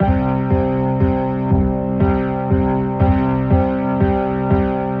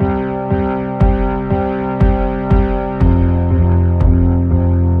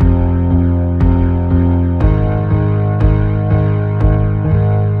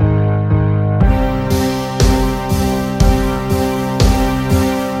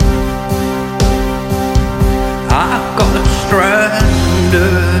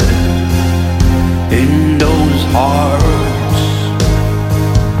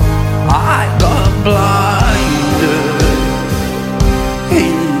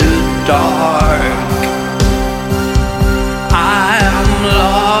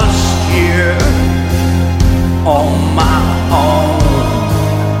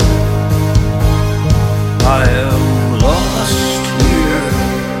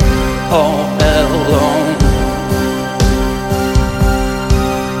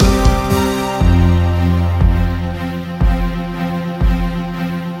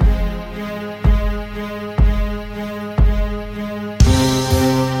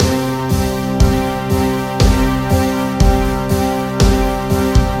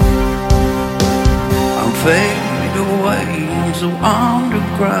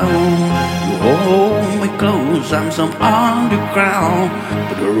underground. You hold me close, I'm some underground.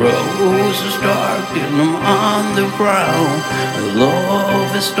 But the rose is dark and I'm underground. The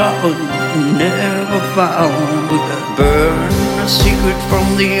love is dark, never found. But I burn a secret from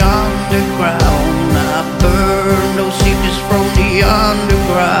the underground. I burn those secrets from the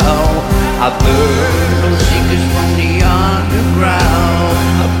underground. I burn those secrets from the underground.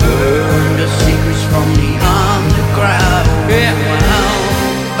 I burn the secrets from the underground. Yeah. Well,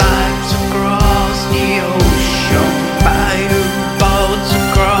 vibes across the ocean, fire boats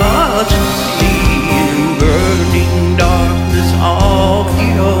across the sea, burning darkness of the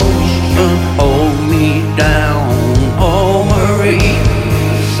ocean. Hold me down, oh Marie.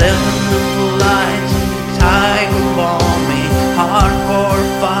 Seven of the lights, tiger balmy, hardcore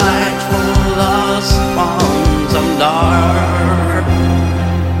fights for lost ones. I'm dark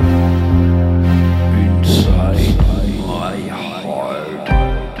inside my heart.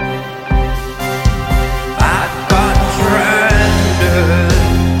 I got stranded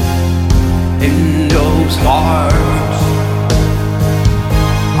in those hearts.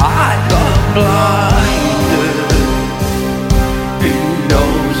 I got blinded in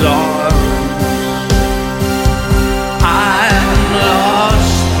those arms. I'm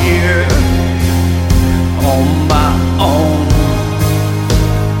lost here on my own.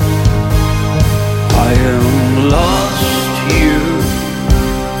 I am lost here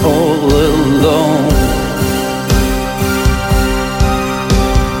all alone.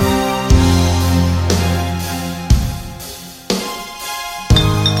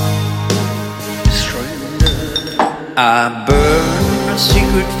 I burn a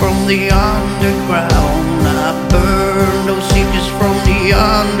secret from the underground. I burn those secrets from the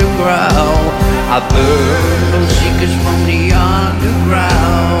underground. I burn those secrets from the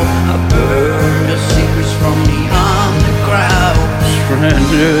underground. I burn the secrets from the underground.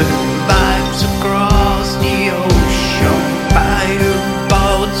 Stranded vibes across the ocean, fire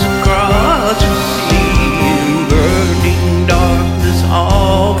boats across the sea, burning darkness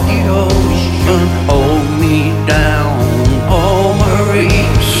of the ocean. Hold me down, oh Marie.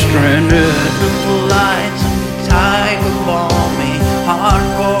 Stranded the lights, tiger balmy,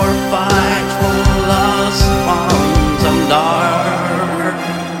 hardcore fights for lost ones. I'm dark.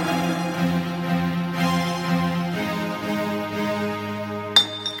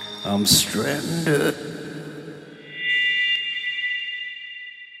 I'm stranded.